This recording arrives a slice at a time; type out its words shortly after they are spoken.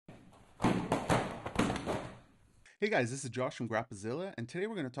Hey guys, this is Josh from Grappazilla, and today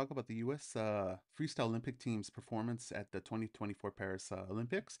we're going to talk about the U.S. Freestyle Olympic team's performance at the 2024 Paris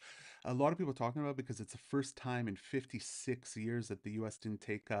Olympics. A lot of people are talking about it because it's the first time in 56 years that the U.S. didn't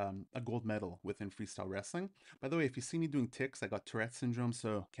take a gold medal within freestyle wrestling. By the way, if you see me doing ticks, I got Tourette syndrome,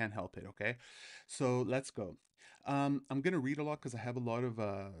 so can't help it, okay? So let's go. I'm going to read a lot because I have a lot of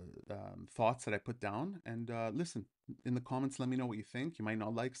thoughts that I put down. And listen, in the comments, let me know what you think. You might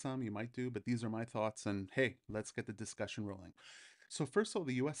not like some, you might do, but these are my thoughts. And hey, let's get the discussion rolling. So first of all,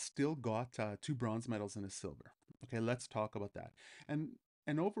 the U.S. still got two bronze medals and a silver. Okay, let's talk about that. And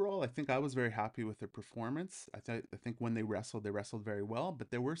and overall, I think I was very happy with their performance. I think when they wrestled very well. But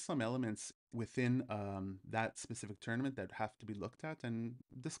there were some elements within that specific tournament that have to be looked at and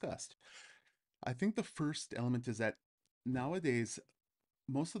discussed. I think the first element is that nowadays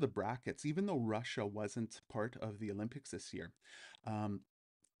most of the brackets, even though Russia wasn't part of the Olympics this year, um,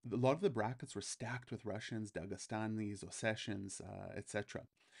 a lot of the brackets were stacked with Russians, Dagestanis, Ossetians, etc.,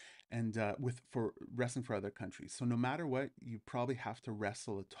 and with for wrestling for other countries. So no matter what, you probably have to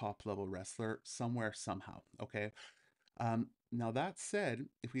wrestle a top level wrestler somewhere somehow. Okay. Now that said,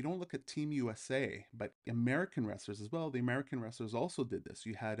 if we don't look at Team USA, but American wrestlers as well, the American wrestlers also did this.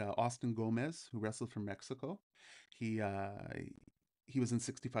 You had Austin Gomez, who wrestled from Mexico. He uh, he was in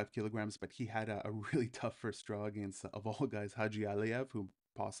 65 kilograms, but he had a really tough first draw against, of all guys, Haji Aliyev, who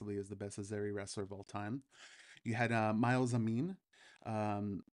possibly is the best Azeri wrestler of all time. You had Miles Amin,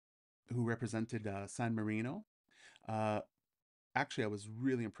 um, who represented San Marino. Uh, Actually, I was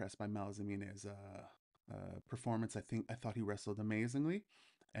really impressed by Miles Amin's performance. I thought he wrestled amazingly,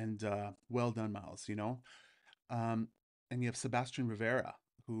 and well done, Miles. Um, and you have Sebastian Rivera,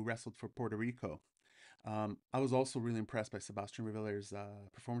 who wrestled for Puerto Rico. I was also really impressed by Sebastian Rivera's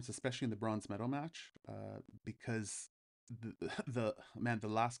performance, especially in the bronze medal match, because the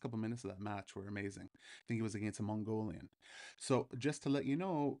last couple minutes of that match were amazing. I think it was against a Mongolian. So just to let you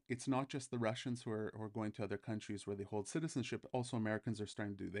know, it's not just the Russians who are going to other countries where they hold citizenship. Also, Americans are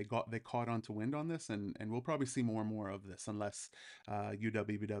starting to do. They caught on to wind on this, and we'll probably see more and more of this unless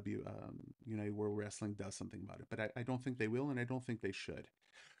UWBW, United World Wrestling, does something about it. But I don't think they will, and I don't think they should.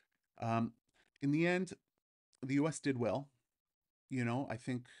 Um, in the end, the U.S. did well. I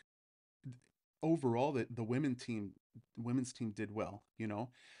think overall the women's team did well.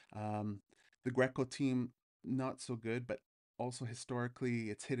 Um, the Greco team not so good, but also historically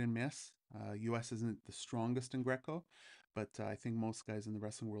it's hit and miss. U.S. isn't the strongest in Greco, but I think most guys in the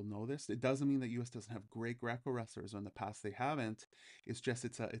wrestling world know this. It doesn't mean that U.S. doesn't have great Greco wrestlers, or in the past they haven't. It's just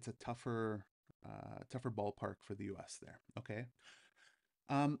it's a tougher ballpark for the U.S. there. Okay.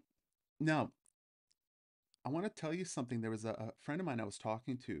 Um, Now I want to tell you something. There was a friend of mine I was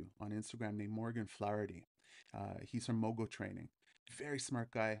talking to on Instagram named Morgan Flaherty. He's from Mogo Training. Very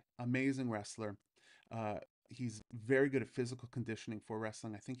smart guy, amazing wrestler. Uh, he's very good at physical conditioning for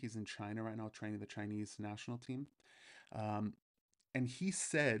wrestling. I think he's in China right now training the Chinese national team. Um, and he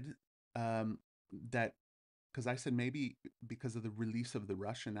said that because I said maybe because of the release of the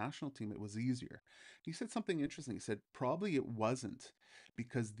Russian national team, it was easier. He said something interesting. He said probably it wasn't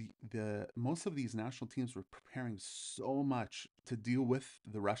because the most of these national teams were preparing so much to deal with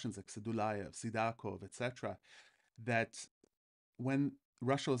the Russians like Sadulayev, Sidakov, etc., that when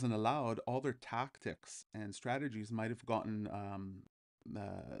Russia wasn't allowed, all their tactics and strategies might have gotten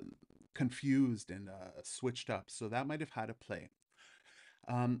confused and switched up. So that might have had a play.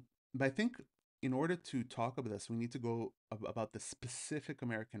 But I think in order to talk about this, we need to go about the specific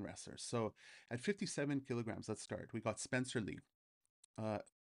American wrestlers. So at 57 kilograms, let's start. We got Spencer Lee. Uh,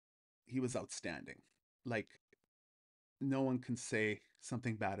 he was outstanding. Like, no one can say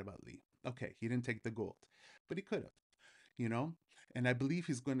something bad about Lee. Okay, he didn't take the gold, but he could have, you know? And I believe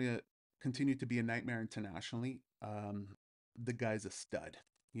he's going to continue to be a nightmare internationally. The guy's a stud,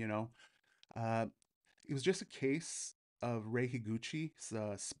 you know? Uh, it was just a case of Rei Higuchi's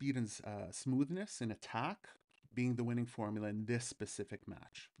speed and smoothness in attack being the winning formula in this specific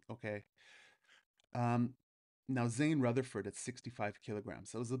match. Okay. Um, Now Zane Rutherford at 65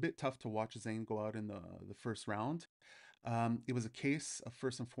 kilograms. It was a bit tough to watch Zane go out in the first round. It was a case of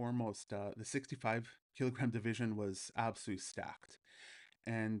first and foremost, the 65 kilogram division was absolutely stacked,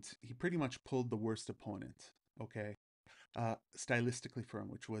 and he pretty much pulled the worst opponent. Okay, stylistically for him,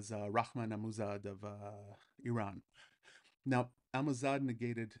 which was Rahman Amuzad of Iran. Now, Amuzad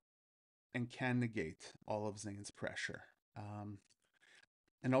negated and can negate all of Zayn's pressure. Um,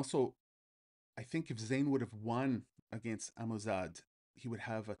 and also, I think if Zayn would have won against Amuzad, he would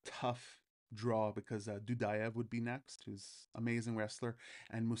have a tough draw because Dudayev would be next, who's amazing wrestler,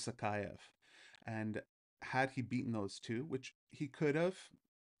 and Musakayev. And had he beaten those two, which he could have,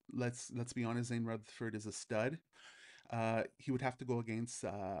 let's be honest, Zane Rutherford is a stud. He would have to go against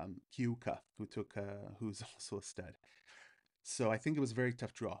Kiuka, who's also a stud. So I think it was a very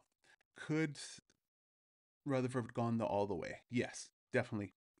tough draw. Could Rutherford have gone all the way? Yes,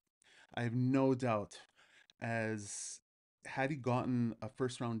 definitely. I have no doubt. As had he gotten a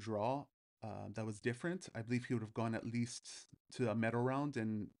first round draw that was different, I believe he would have gone at least to a medal round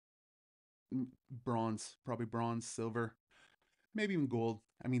and bronze, probably bronze, silver, maybe even gold.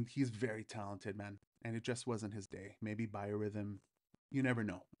 I mean, he's very talented, man, and it just wasn't his day. Maybe biorhythm. You never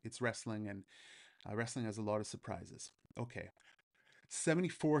know. It's wrestling, and wrestling has a lot of surprises. Okay,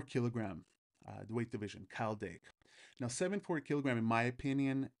 74 kilogram, the weight division, Kyle Dake. Now, 74 kilogram, in my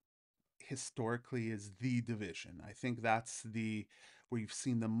opinion, historically is the division. I think that's the where you've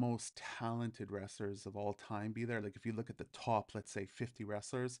seen the most talented wrestlers of all time be there. Like if you look at the top, let's say 50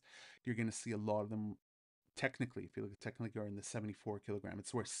 wrestlers, you're going to see a lot of them technically, if you look at technically, are in the 74 kilogram.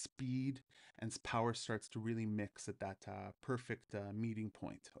 It's where speed and power starts to really mix at that perfect meeting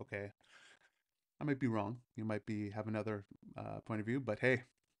point. Okay, I might be wrong. You might be have another point of view, but hey,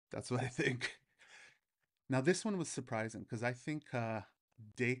 that's what I think. Now this one was surprising because I think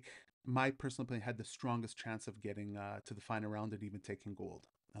Dake, my personal opinion, had the strongest chance of getting to the final round and even taking gold.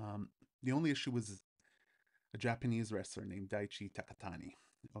 Um, the only issue was a Japanese wrestler named Daichi Takatani,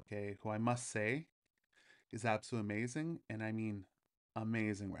 okay, who I must say is absolutely amazing, and I mean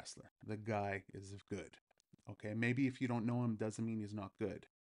amazing wrestler. The guy is good. Okay, maybe if you don't know him, doesn't mean he's not good.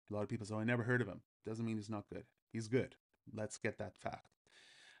 A lot of people say, "Oh, I never heard of him." Doesn't mean he's not good. He's good. Let's get that fact.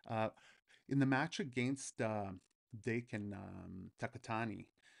 Uh, in the match against Dake and Takatani,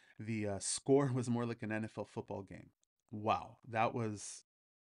 the score was more like an NFL football game. Wow, that was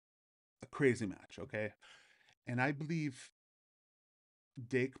a crazy match. Okay, and I believe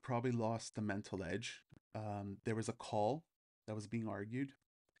Dake probably lost the mental edge. There was a call that was being argued,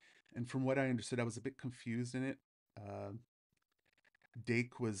 and from what I understood, I was a bit confused in it. Uh,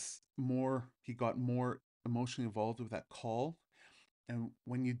 Dake was more, he got more emotionally involved with that call. And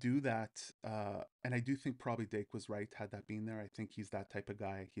when you do that, and I do think probably Dake was right had that been there. I think he's that type of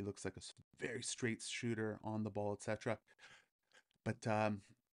guy. He looks like a very straight shooter on the ball, etc. But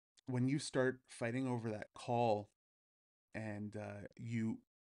when you start fighting over that call and you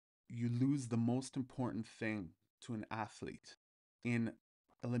lose the most important thing to an athlete in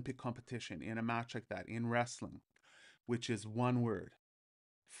Olympic competition, in a match like that, in wrestling, which is one word: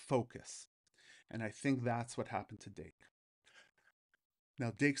 focus. And I think that's what happened to Dake.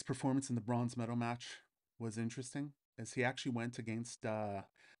 Now, Dake's performance in the bronze medal match was interesting as he actually went against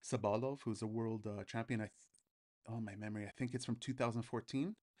Sabalov, who's a world champion. Oh, my memory, I think it's from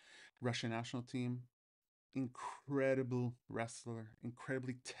 2014, Russian national team. Incredible wrestler,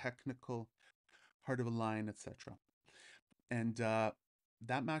 incredibly technical, heart of a lion, etc. And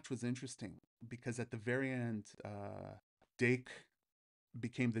that match was interesting because at the very end, Dake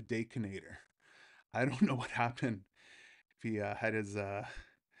became the Dakeinator. I don't know what happened. If he had his, I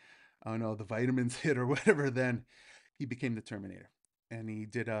don't know, the vitamins hit or whatever, then he became the Terminator. And he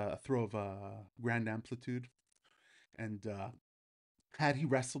did a throw of grand amplitude. And had he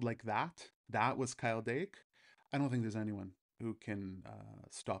wrestled like that, that was Kyle Dake. I don't think there's anyone who can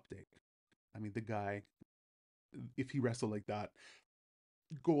stop Dake. I mean, the guy, if he wrestled like that,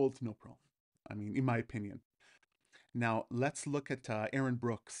 gold, no problem. I mean, in my opinion. Now, let's look at Aaron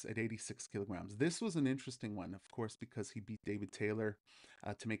Brooks at 86 kilograms. This was an interesting one, of course, because he beat David Taylor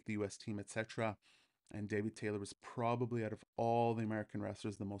to make the US team, etc. And David Taylor was probably, out of all the American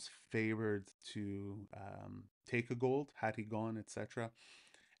wrestlers, the most favored to take a gold had he gone, etc.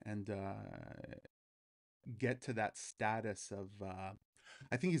 And get to that status of,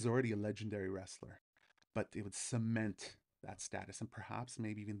 I think he's already a legendary wrestler, but it would cement that status and perhaps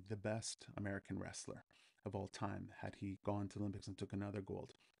maybe even the best American wrestler of all time had he gone to the Olympics and took another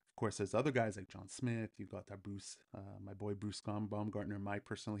gold. Of course, there's other guys like John Smith. You've got that Bruce, my boy Bruce Baumgartner, my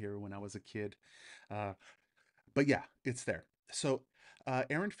personal hero when I was a kid. Uh, but yeah, it's there. So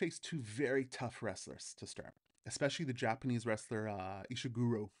Aaron faced two very tough wrestlers to start, especially the Japanese wrestler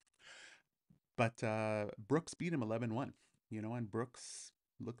Ishiguro. But Brooks beat him 11-1, and Brooks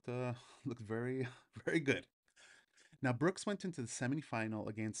looked looked very very good. Now Brooks went into the semifinal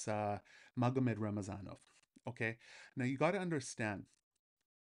against Magomed Ramazanov. Okay, now you got to understand,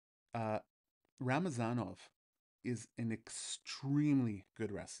 uh, Ramazanov is an extremely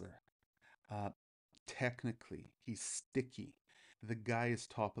good wrestler. Uh, Technically, he's sticky. The guy is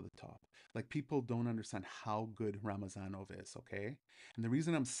top of the top. Like, people don't understand how good Ramazanov is, okay? And the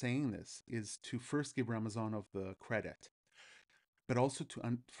reason I'm saying this is to first give Ramazanov the credit, but also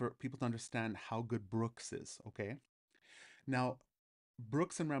for people to understand how good Brooks is, okay? Now,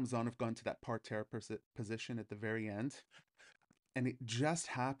 Brooks and Ramzan have gone to that parterre position at the very end, and it just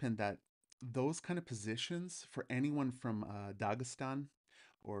happened that those kind of positions for anyone from Dagestan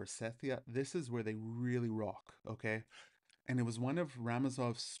or Ossetia, this is where they really rock. Okay, and it was one of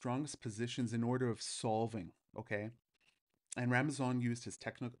Ramazov's strongest positions in order of solving. Okay, and Ramazanov used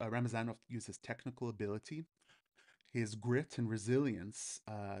his technical ability, his grit and resilience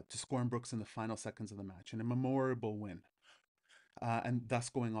to score on Brooks in the final seconds of the match in a memorable win, and thus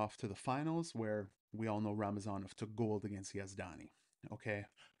going off to the finals where we all know Ramazanov took gold against Yazdani. Okay,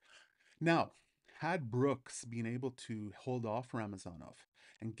 now had Brooks been able to hold off Ramazanov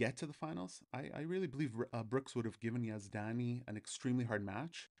and get to the finals, I really believe Brooks would have given Yazdani an extremely hard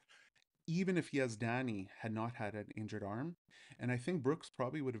match, even if Yazdani had not had an injured arm. And I think Brooks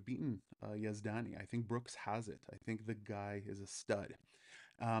probably would have beaten Yazdani. I think Brooks has it. I think the guy is a stud.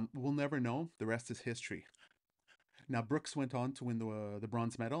 We'll never know. The rest is history. Now, Brooks went on to win the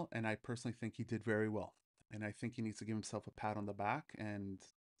bronze medal, and I personally think he did very well. And I think he needs to give himself a pat on the back. And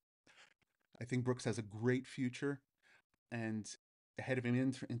I think Brooks has a great future. And ahead of him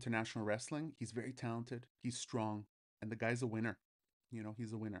in international wrestling, he's very talented. He's strong, and the guy's a winner. You know,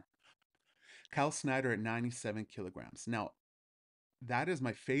 he's a winner. Kyle Snyder at 97 kilograms. Now, that is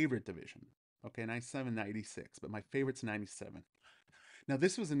my favorite division. Okay, 97, 96, but my favorite's 97. Now,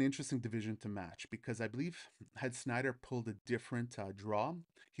 this was an interesting division to match because I believe had Snyder pulled a different draw,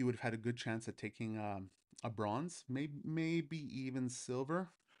 he would have had a good chance at taking a bronze, maybe even silver.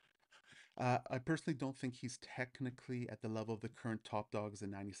 I personally don't think he's technically at the level of the current top dogs at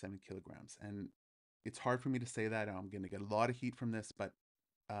 97 kilograms. And it's hard for me to say that. I'm going to get a lot of heat from this, but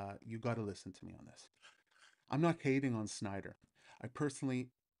you got to listen to me on this. I'm not hating on Snyder. I personally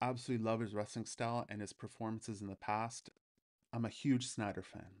absolutely love his wrestling style and his performances in the past. I'm a huge Snyder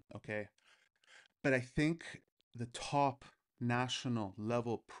fan, okay? But I think the top national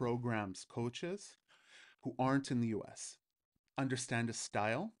level programs coaches who aren't in the US understand his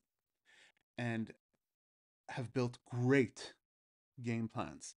style and have built great game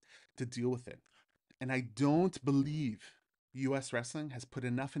plans to deal with it. And I don't believe US wrestling has put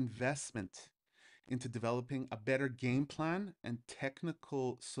enough investment into developing a better game plan and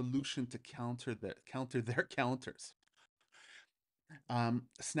technical solution to counter their counters.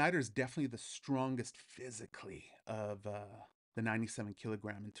 Snyder is definitely the strongest physically of the 97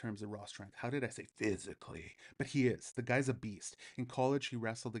 kilogram in terms of raw strength. How did I say physically? But he is. The guy's a beast. In college, he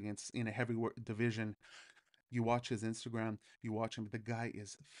wrestled against in a heavyweight division. You watch his Instagram, you watch him. The guy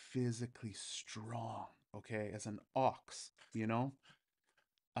is physically strong. Okay, as an ox. You know.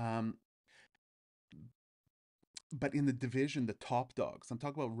 Um, but in the division, the top dogs. I'm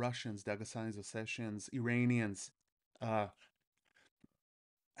talking about Russians, Dagestanis, Ossetians, Iranians. Uh,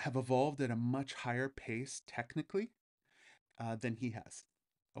 have evolved at a much higher pace technically than he has.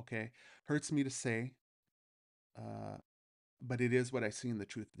 Okay, hurts me to say, uh, but it is what I see in the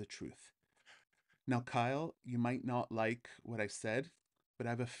truth. The truth. Now, Kyle, you might not like what I said, but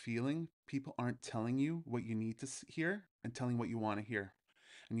I have a feeling people aren't telling you what you need to hear and telling what you want to hear,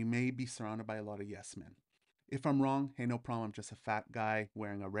 and you may be surrounded by a lot of yes men. If I'm wrong, hey, no problem. I'm just a fat guy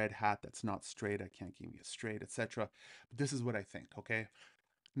wearing a red hat that's not straight. I can't keep it straight, etc. But this is what I think. Okay.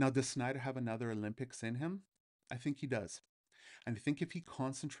 Now, does Snyder have another Olympics in him? I think he does. And I think if he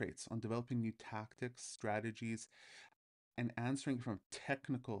concentrates on developing new tactics, strategies, and answering from a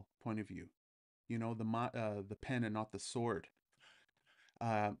technical point of view, you know, the pen and not the sword,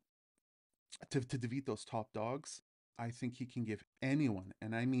 uh, to defeat those top dogs, I think he can give anyone,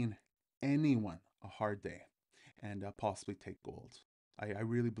 and I mean anyone, a hard day and possibly take gold. I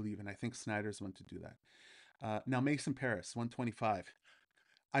really believe, and I think Snyder's one to do that. Now, Mason Paris, 125.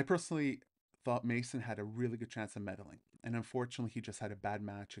 I personally thought Mason had a really good chance of medaling, and unfortunately, he just had a bad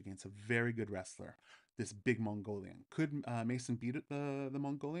match against a very good wrestler, this big Mongolian. Could Mason beat the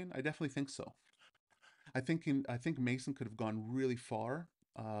Mongolian? I definitely think so. I think Mason could have gone really far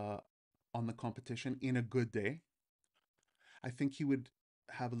uh, on the competition in a good day. I think he would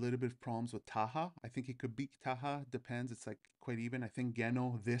have a little bit of problems with Taha. I think he could beat Taha. Depends. It's like quite even. I think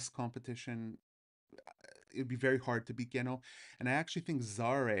Geno, this competition, it'd be very hard to beat Geno. And I actually think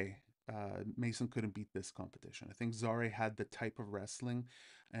Zare, Mason couldn't beat this competition. I think Zare had the type of wrestling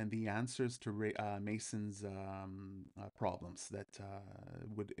and the answers to Mason's problems that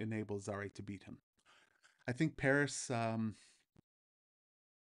would enable Zare to beat him. I think Paris, I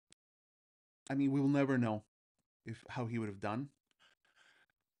mean, we will never know if how he would have done.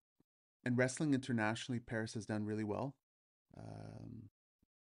 And wrestling internationally, Paris has done really well um,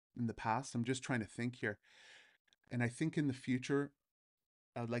 in the past. I'm just trying to think here. And I think in the future,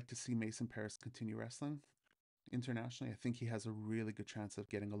 I'd like to see Mason Paris continue wrestling. internationally. I think he has a really good chance of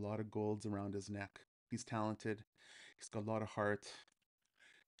getting a lot of golds around his neck. He's talented. He's got a lot of heart.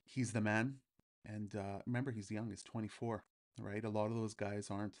 He's the man. And remember, he's young. He's 24, right? A lot of those guys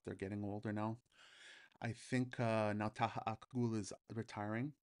aren't. They're getting older now. I think now Taha Akgul is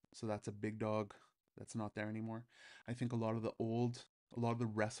retiring, so that's a big dog that's not there anymore. I think a lot of the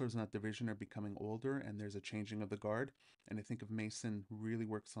wrestlers in that division are becoming older, and there's a changing of the guard. And I think if Mason really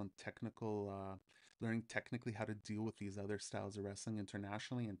works on learning technically how to deal with these other styles of wrestling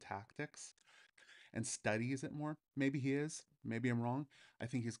internationally and tactics, and studies it more, maybe he is. Maybe I'm wrong. I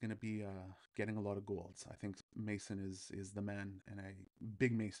think he's going to be getting a lot of golds. I think Mason is the man, and I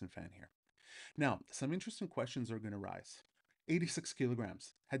big Mason fan here. Now, some interesting questions are going to rise. 86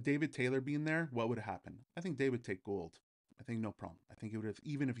 kilograms. Had David Taylor been there, what would have happened? I think David would take gold. I think no problem. I think it would have,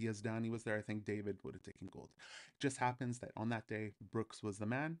 even if Yazdani was there, I think David would have taken gold. It just happens that on that day, Brooks was the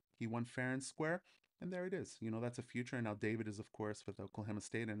man. He won fair and square. And there it is. You know, that's a future. And now David is, of course, with Oklahoma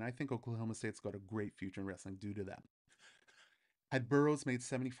State. And I think Oklahoma State's got a great future in wrestling due to that. Had Burroughs made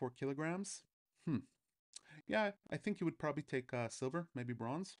 74 kilograms? Hmm. Yeah, I think he would probably take silver, maybe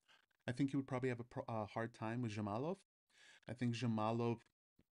bronze. I think he would probably have a hard time with Jamalov. I think Jamalov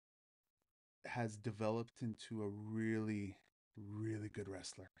has developed into a really, really good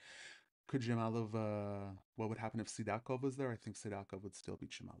wrestler. Could Jamalov, what would happen if Sidakov was there? I think Sidakov would still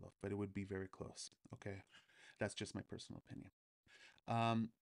beat Jamalov, but it would be very close. Okay. That's just my personal opinion. Um,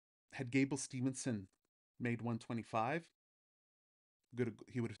 had Gable Stevenson made 125,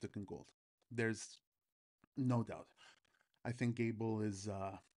 he would have taken gold. There's no doubt. I think Gable is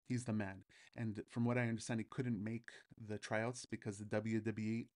he's the man. And from what I understand, he couldn't make the tryouts because the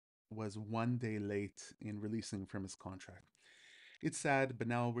WWE was one day late in releasing him from his contract. It's sad, but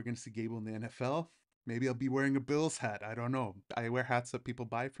now we're gonna see Gable in the NFL. Maybe I'll be wearing a Bills hat. I don't know. I wear hats that people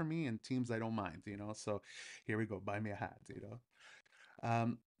buy for me and teams I don't mind, you know. So here we go. Buy me a hat, you know.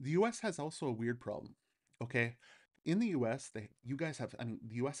 The US has also a weird problem. Okay. In the US, you guys have, I mean,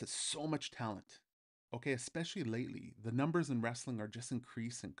 the US has so much talent. Okay. Especially lately. The numbers in wrestling are just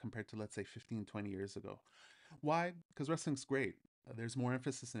increasing compared to, let's say, 15, 20 years ago. Why? Because wrestling's great. There's more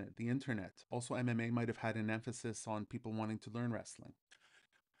emphasis in it. The internet. Also, MMA might have had an emphasis on people wanting to learn wrestling.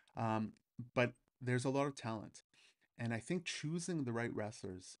 Um, but there's a lot of talent. And I think choosing the right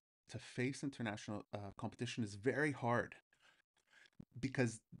wrestlers to face international competition is very hard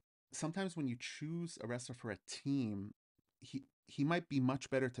because sometimes when you choose a wrestler for a team, he might be much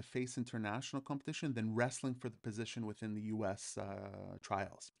better to face international competition than wrestling for the position within the U.S.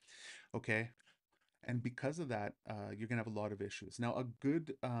 Trials. Okay, and because of that, you're gonna have a lot of issues. Now, a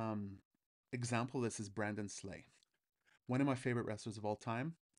good example of this is Brandon Slay, one of my favorite wrestlers of all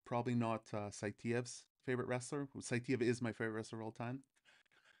time. Probably not Saitiev's favorite wrestler. Saitiev is my favorite wrestler of all time,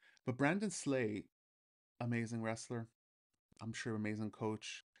 but Brandon Slay, amazing wrestler, I'm sure amazing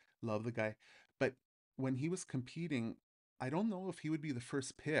coach. Love the guy. But when he was competing, I don't know if he would be the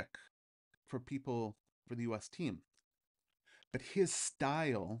first pick for people for the US team. But his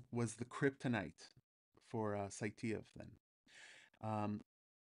style was the kryptonite for Saitiev then. Um,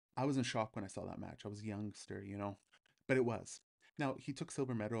 I was in shock when I saw that match. I was a youngster, you know, but it was. Now, he took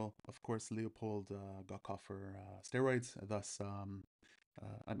silver medal. Of course, Leopold got caught for steroids. Thus,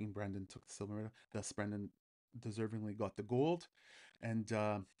 I mean, Brandon took the silver medal. Thus, Brandon deservingly got the gold. And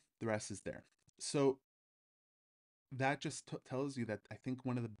the rest is there. So that just tells you that I think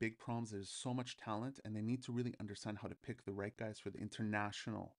one of the big problems is so much talent, and they need to really understand how to pick the right guys for the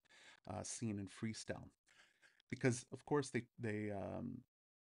international scene in freestyle. Because of course they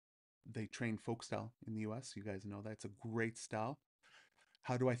train folk style in the U.S. You guys know that it's a great style.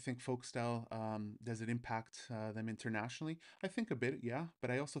 How do I think folk style does it impact them internationally? I think a bit, yeah, but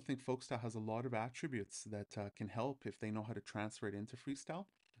I also think folk style has a lot of attributes that can help if they know how to transfer it into freestyle.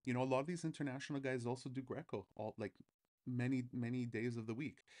 You know, a lot of these international guys also do Greco, all like many days of the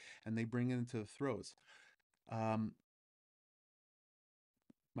week, and they bring it into the throws. Um,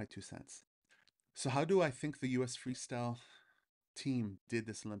 my 2 cents. So, how do I think the U.S. freestyle team did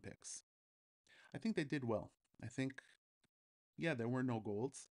this Olympics? I think they did well. I think, yeah, there were no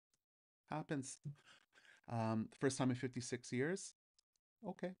golds. Happens. The first time in 56 years.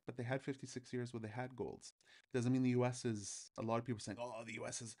 Okay, but they had 56 years where they had golds. Doesn't mean the US is, a lot of people saying, oh, the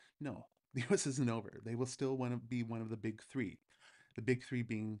US is, no, the US isn't over. They will still want to be one of the big three. The big three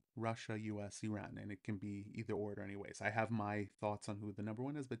being Russia, US, Iran, and it can be either order anyways. I have my thoughts on who the number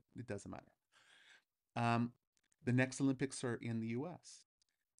one is, but it doesn't matter. Um, the next Olympics are in the US.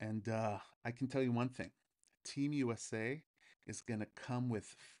 And I can tell you one thing. Team USA is going to come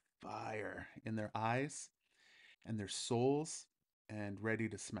with fire in their eyes and their souls and ready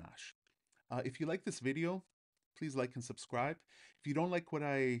to smash. If you like this video, Please like and subscribe. If you don't like what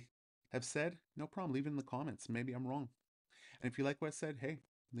I have said, no problem. Leave it in the comments. Maybe I'm wrong. And if you like what I said, hey,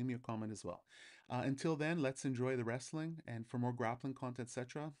 leave me a comment as well. Until then, let's enjoy the wrestling. And for more grappling content,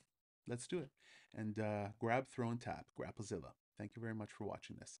 etc., let's do it. And grab, throw, and tap. Grapplezilla. Thank you very much for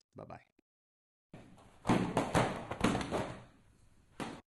watching this. Bye bye.